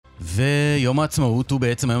ויום העצמאות הוא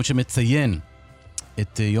בעצם היום שמציין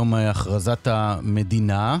את יום הכרזת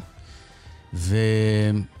המדינה,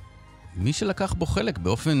 ומי שלקח בו חלק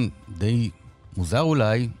באופן די מוזר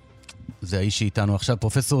אולי, זה האיש שאיתנו עכשיו,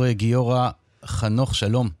 פרופסור גיורא חנוך,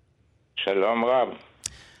 שלום. שלום רב.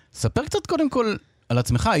 ספר קצת קודם כל על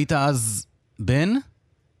עצמך, היית אז בן?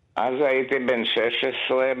 אז הייתי בן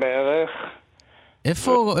 16 בערך.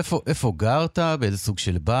 איפה גרת? באיזה סוג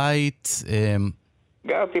של בית?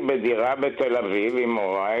 גרתי בדירה בתל אביב עם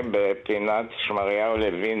הוריי בפינת שמריהו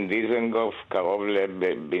לוין דיזנגוף, קרוב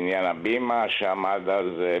לבניין הבימה, שעמד אז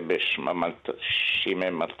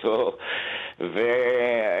בשיממתו,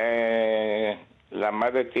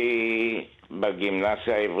 ולמדתי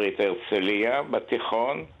בגימנסיה העברית הרצליה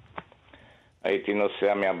בתיכון. הייתי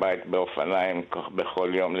נוסע מהבית באופניים בכל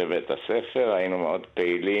יום לבית הספר, היינו מאוד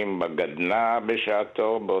פעילים בגדנה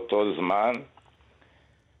בשעתו, באותו זמן.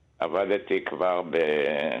 עבדתי כבר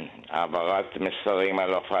בהעברת מסרים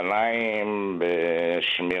על אופניים,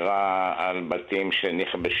 בשמירה על בתים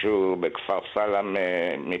שנכבשו בכפר סלם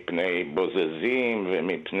מפני בוזזים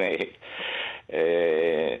ומפני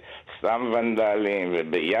סתם ונדלים,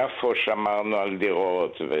 וביפו שמרנו על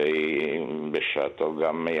דירות, ובשעתו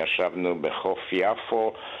גם ישבנו בחוף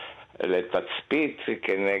יפו לתצפית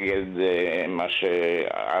כנגד מה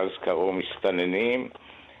שאז קראו מסתננים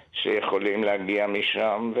שיכולים להגיע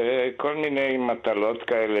משם, וכל מיני מטלות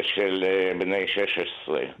כאלה של בני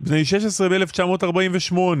 16. בני 16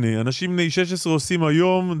 ב-1948, אנשים בני 16 עושים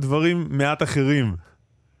היום דברים מעט אחרים.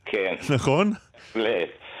 כן. נכון?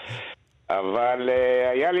 אבל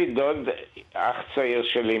היה לי דוד, אח צעיר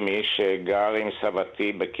של אמי, שגר עם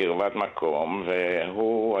סבתי בקרבת מקום,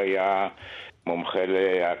 והוא היה מומחה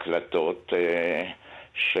להקלטות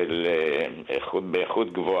של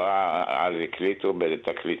באיכות גבוהה. אז הקליטו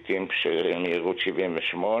בתקליטים של מהירות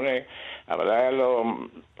 78, אבל היה לו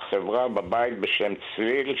חברה בבית בשם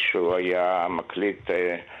צליל, שהוא היה מקליט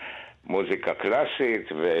מוזיקה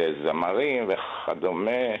קלאסית וזמרים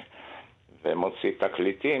וכדומה, ומוציא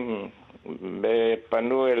תקליטים.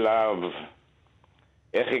 ופנו אליו.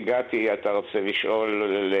 איך הגעתי, אתה רוצה לשאול,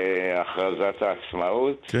 להכרזת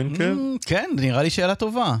העצמאות? כן, כן. כן, נראה לי שאלה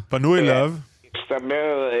טובה. פנו אליו.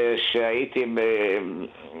 הסתבר שהייתי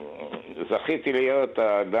זכיתי להיות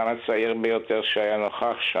האדם הצעיר ביותר שהיה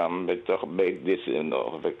נוכח שם בתוך בית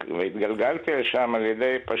דיזנגוף, והתגלגלתי לשם על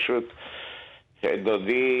ידי פשוט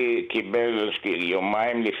דודי קיבל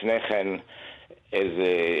יומיים לפני כן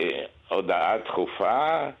איזה הודעה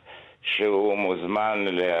דחופה שהוא מוזמן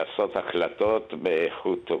לעשות הקלטות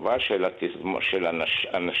באיכות טובה של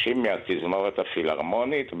אנשים מהתזמורת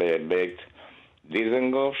הפילהרמונית בבית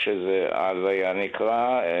דיזנגוף, שזה אז היה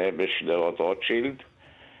נקרא בשדרות רוטשילד,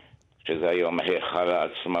 שזה היום היכל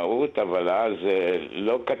העצמאות, אבל אז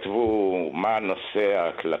לא כתבו מה נושא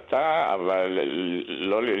ההקלטה, אבל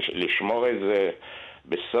לא לשמור את זה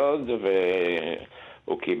בסוד,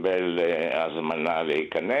 הוא קיבל הזמנה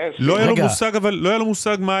להיכנס. לא היה לו מושג, אבל לא היה לו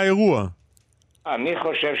מושג מה האירוע. אני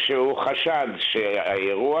חושב שהוא חשד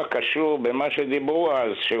שהאירוע קשור במה שדיברו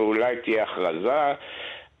אז, שאולי תהיה הכרזה,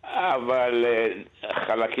 אבל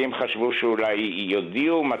חלקים חשבו שאולי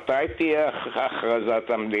יודיעו מתי תהיה הכרזת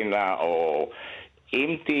המדינה, או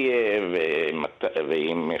אם תהיה,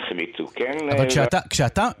 ואם החליטו כן. אבל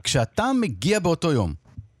כשאתה מגיע באותו יום,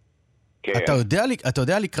 כן. אתה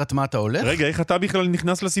יודע לקראת מה אתה הולך? רגע, איך אתה בכלל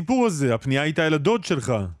נכנס לסיפור הזה? הפנייה הייתה אל הדוד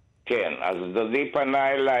שלך. כן, אז דודי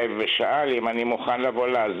פנה אליי ושאל אם אני מוכן לבוא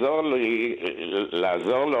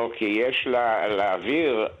לעזור לו, כי יש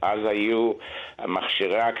להעביר, אז היו,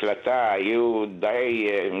 מכשירי ההקלטה היו די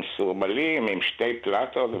מסורבלים, עם שתי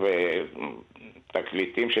פלטות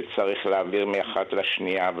ותקליטים שצריך להעביר מאחת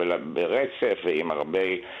לשנייה ברצף, ועם הרבה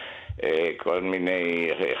כל מיני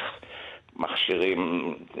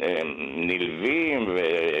מכשירים נלווים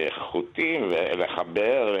וחוטים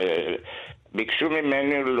ולחבר. ביקשו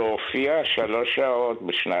ממני להופיע 3 שעות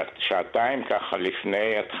שעתיים ככה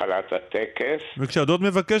לפני התחלת הטקס. וכשהדוד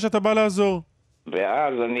מבקש אתה בא לעזור?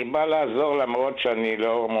 ואז אני בא לעזור למרות שאני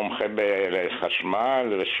לא מומחה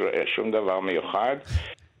לחשמל ושום דבר מיוחד.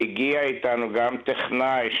 הגיע איתנו גם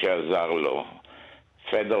טכנאי שעזר לו,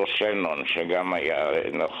 פדור שנון, שגם היה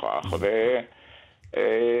נוכח,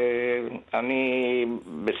 אני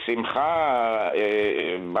בשמחה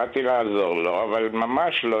באתי לעזור לו, אבל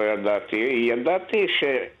ממש לא ידעתי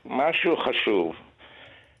שמשהו חשוב,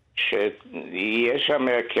 שיהיה שם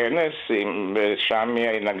כנס ושם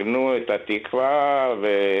ינגנו את התקווה,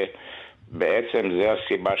 ובעצם זה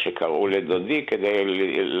הסיבה שקראו לדודי כדי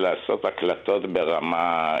לעשות הקלטות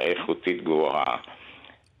ברמה איכותית גבוהה.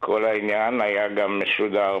 כל העניין היה גם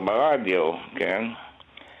משודר ברדיו, כן?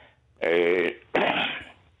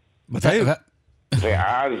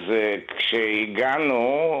 ואז כשהגענו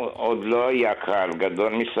עוד לא היה קהל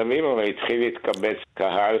גדול מסביב, אבל התחיל להתקבץ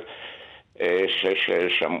קהל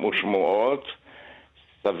ששמעו שמועות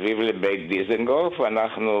סביב לבית דיזנגוף,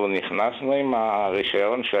 ואנחנו נכנסנו עם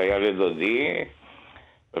הרישיון שהיה לדודי,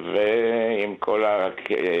 ועם כל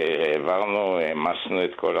העברנו, מסנו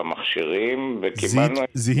את כל המכשירים וקיבלנו...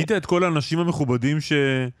 זיהית את כל האנשים המכובדים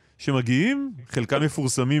שמגיעים? חלקם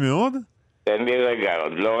מפורסמים מאוד? תן לי רגע,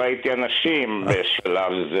 עוד לא ראיתי אנשים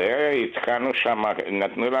בשלב זה, התקנו שם,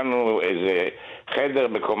 נתנו לנו איזה חדר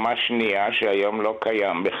בקומה שנייה שהיום לא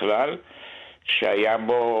קיים בכלל, שהיה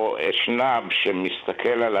בו אשנב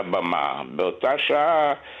שמסתכל על הבמה. באותה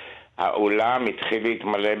שעה האולם התחיל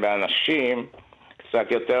להתמלא באנשים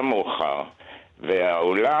קצת יותר מאוחר,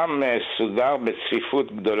 והאולם סודר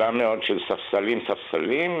בצפיפות גדולה מאוד של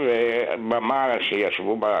ספסלים ובמה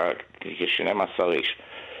שישבו בה כ-12 איש.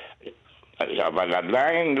 אבל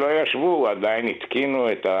עדיין לא ישבו, עדיין התקינו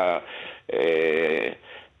את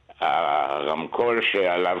הרמקול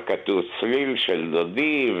שעליו כתוב צליל של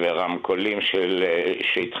דודי, ורמקולים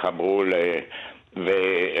שהתחברו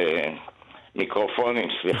מיקרופונים,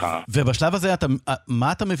 סליחה. ובשלב הזה,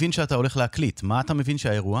 מה אתה מבין שאתה הולך להקליט? מה אתה מבין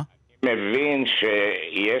שהאירוע? מבין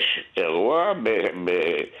שיש אירוע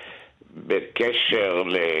בקשר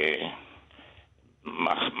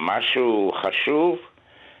למשהו חשוב,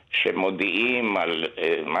 שמודיעים על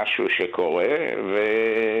משהו שקורה,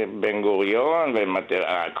 ובן גוריון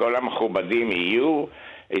וכל המכובדים יהיו,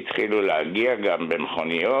 התחילו להגיע גם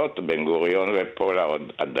במכוניות. בן גוריון ופולה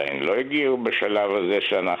עוד עדיין לא הגיעו בשלב הזה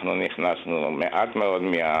שאנחנו נכנסנו, מעט מאוד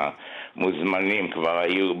מהמוזמנים כבר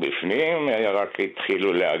היו בפנים, רק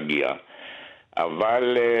התחילו להגיע.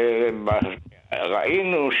 אבל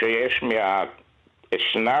ראינו שיש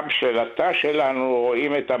אשנב של התא שלנו,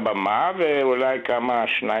 רואים את הבמה ואולי כמה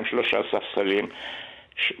 2-3 ספסלים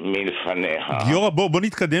מלפניה. גיורא, בוא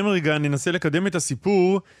נתקדם רגע, ננסה לקדם את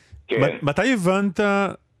הסיפור. כן. מתי הבנת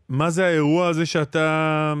מה זה האירוע הזה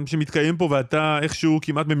שמתקיים פה ואתה איכשהו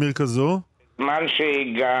כמעט במרכזו? זמן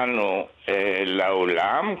שהגענו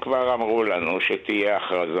לאולם כבר אמרו לנו שתהיה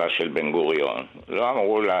הכרזה של בן גוריון. לא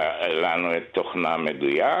אמרו לנו את תוכנה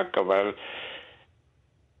מדויק, אבל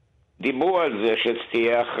דיברו על זה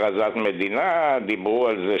שתהיה הכרזת מדינה, דיברו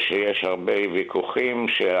על זה שיש הרבה ויכוחים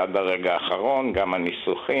שעד הרגע האחרון, גם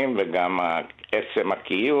הניסוחים וגם עצם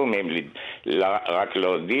הקיום, רק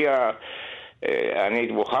להודיע. אני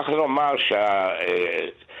מוכרח לומר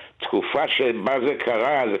שהתקופה שבה זה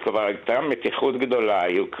קרה, זה כבר הייתה מתיחות גדולה,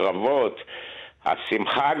 היו קרבות.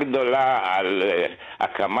 השמחה הגדולה על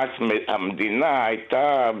הקמת המדינה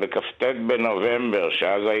הייתה בכ"ט בנובמבר,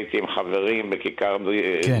 שאז הייתי עם חברים בכיכר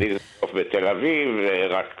דיזנגוף בתל אביב,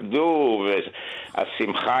 ורקדו,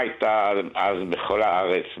 והשמחה הייתה אז בכל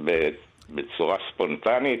הארץ בצורה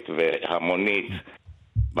ספונטנית והמונית.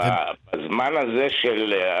 בזמן הזה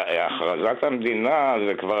של הכרזת המדינה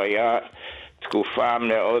זה כבר היה תקופה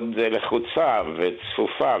מאוד לחוצה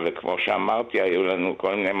וצפופה, וכמו שאמרתי, היו לנו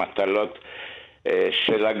כל מיני מטלות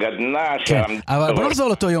של הגדנה. כן, אבל בוא נחזור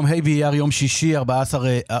לאותו יום, ה' באייר, יום שישי,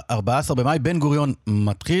 14 במאי, בן גוריון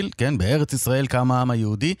מתחיל, כן, בארץ ישראל קם העם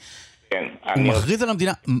היהודי. כן. הוא מכריז על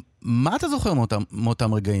המדינה. מה אתה זוכר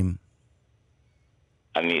מאותם רגעים?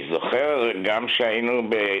 אני זוכר גם שהיינו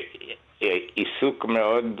בעיסוק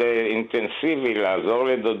מאוד אינטנסיבי לעזור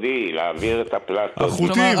לדודי, להעביר את הפלטות.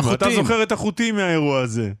 החוטים, אתה זוכר את החוטים מהאירוע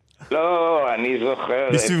הזה. לא, אני זוכר...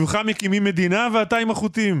 בסביבך מקימים מדינה ואתה עם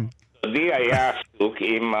החוטים. דודי היה עסוק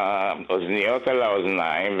עם האוזניות על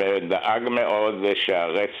האוזניים ודאג מאוד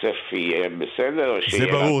שהרצף יהיה בסדר.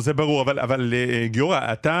 זה ברור, אבל גיורא,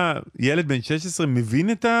 אתה ילד בן 16 מבין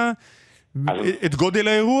את גודל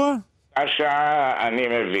האירוע? השעה אני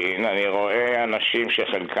מבין, אני רואה אנשים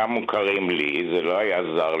שחלקם מוכרים לי, זה לא היה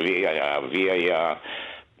זר לי, אבי היה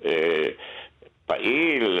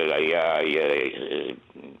פעיל, היה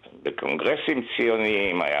בקונגרסים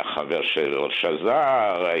ציוניים, היה חבר של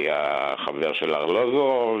שזר, היה חבר של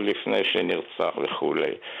ארלוזור לפני שנרצח וכו'.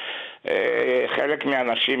 חלק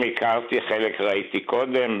מהאנשים הכרתי, חלק ראיתי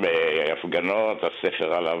קודם בהפגנות,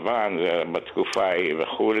 הספר הלבן, בתקופה ההיא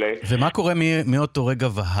וכו'. ומה קורה מאותו רגע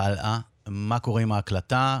והלאה? מה קורה עם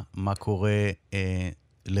ההקלטה? מה קורה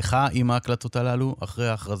לך עם ההקלטות הללו אחרי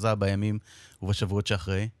ההכרזה בימים ובשבועות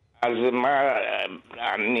שאחרי? אז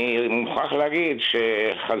אני מוכרח להגיד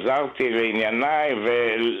שחזרתי לענייניי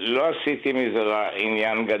ולא עשיתי מזה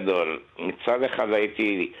עניין גדול. מצד אחד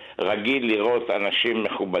הייתי רגיל לראות אנשים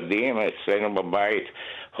מכובדים, אצלנו בבית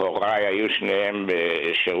הוריי היו שניהם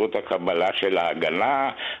בשירות הקבלה של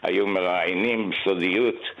ההגנה, היו מראיינים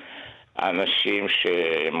בסודיות אנשים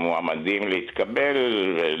שמועמדים להתקבל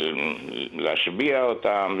ולהשביע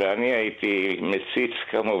אותם, ואני הייתי מציץ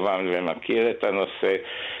כמובן ומכיר את הנושא.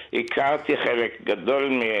 הכרתי חלק גדול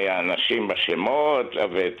מהאנשים בשמות,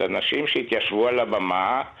 ואת האנשים שהתיישבו על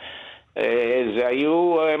הבמה, זה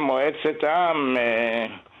היו מועצת העם,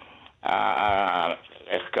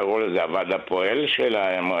 איך קראו לזה, הוועד הפועל של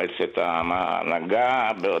מועצת ההנהגה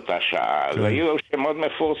באותה שעה. אז היו שמות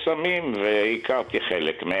מפורסמים והכרתי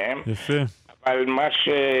חלק מהם. יפה. אבל מה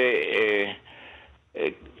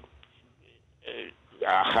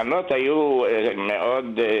ההכנות היו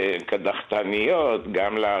מאוד קדחתניות,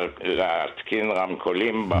 גם להתקין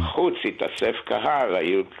רמקולים בחוץ, התאסף קהל,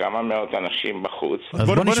 היו כמה מאות אנשים בחוץ.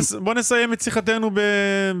 בוא נסיים את שיחתנו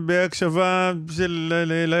בהקשבה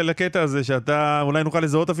לקטע הזה, שאתה אולי נוכל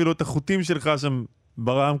לזהות אפילו את החוטים שלך שם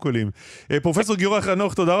ברמקולים. פרופסור גיורא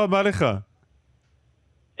חנוך, תודה רבה לך.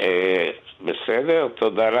 בסדר,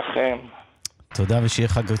 תודה לכם. תודה, ושיהיה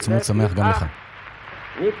חג עצמאות שמח גם לך.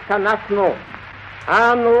 נתכנסנו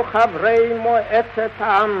אנו חברי מועצת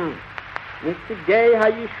העם, נציגי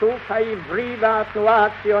היישוב העברי והתנועה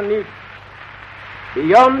הציונית,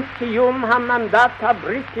 ביום סיום המנדט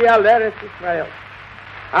הבריטי על ארץ ישראל,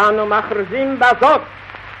 אנו מכריזים בזאת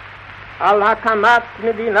על הקמת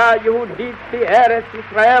מדינה יהודית בארץ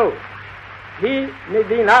ישראל, היא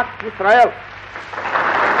מדינת ישראל.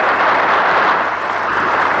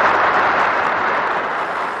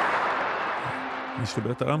 יש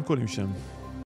לבית הרמקולים שם.